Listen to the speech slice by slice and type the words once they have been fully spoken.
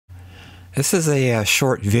This is a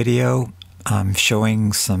short video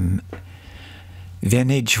showing some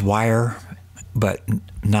vintage wire, but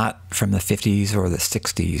not from the 50s or the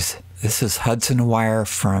 60s. This is Hudson wire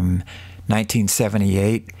from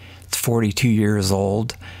 1978. It's 42 years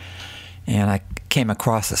old, and I came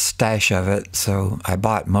across a stash of it, so I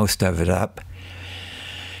bought most of it up.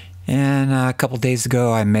 And a couple days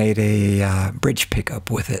ago, I made a bridge pickup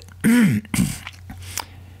with it.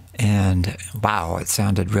 And wow, it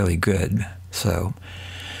sounded really good. So,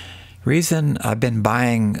 reason I've been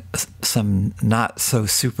buying some not so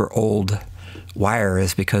super old wire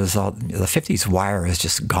is because the 50s wire is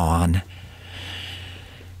just gone.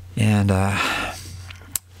 And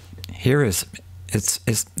here is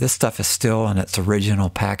this stuff is still in its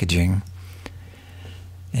original packaging.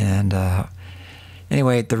 And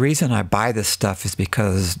anyway, the reason I buy this stuff is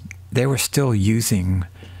because they were still using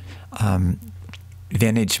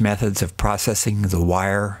vintage methods of processing the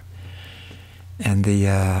wire, and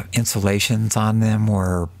the insulations on them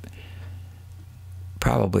were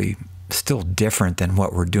probably still different than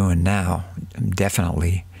what we're doing now,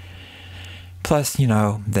 definitely. Plus, you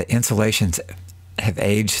know, the insulations have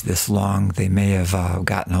aged this long. They may have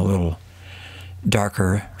gotten a little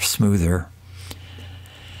darker, smoother.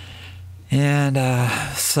 And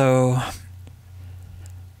so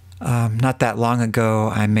not that long ago,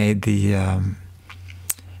 I made the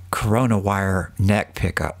Corona wire neck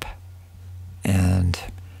pickup, and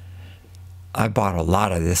I bought a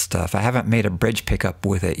lot of this stuff. I haven't made a bridge pickup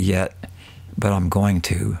with it yet, but I'm going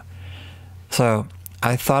to. So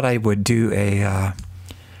I thought I would do a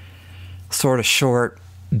sort of short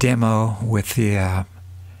demo with the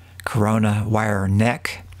Corona wire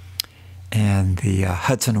neck and the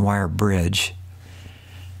Hudson wire bridge.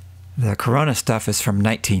 The Corona stuff is from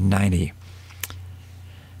 1990.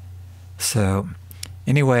 So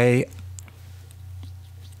anyway,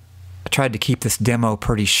 I tried to keep this demo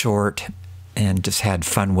pretty short and just had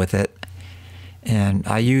fun with it. And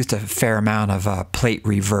I used a fair amount of plate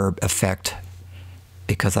reverb effect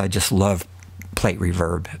because I just love plate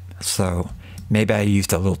reverb. So maybe I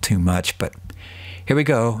used a little too much, but here we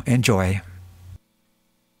go. Enjoy.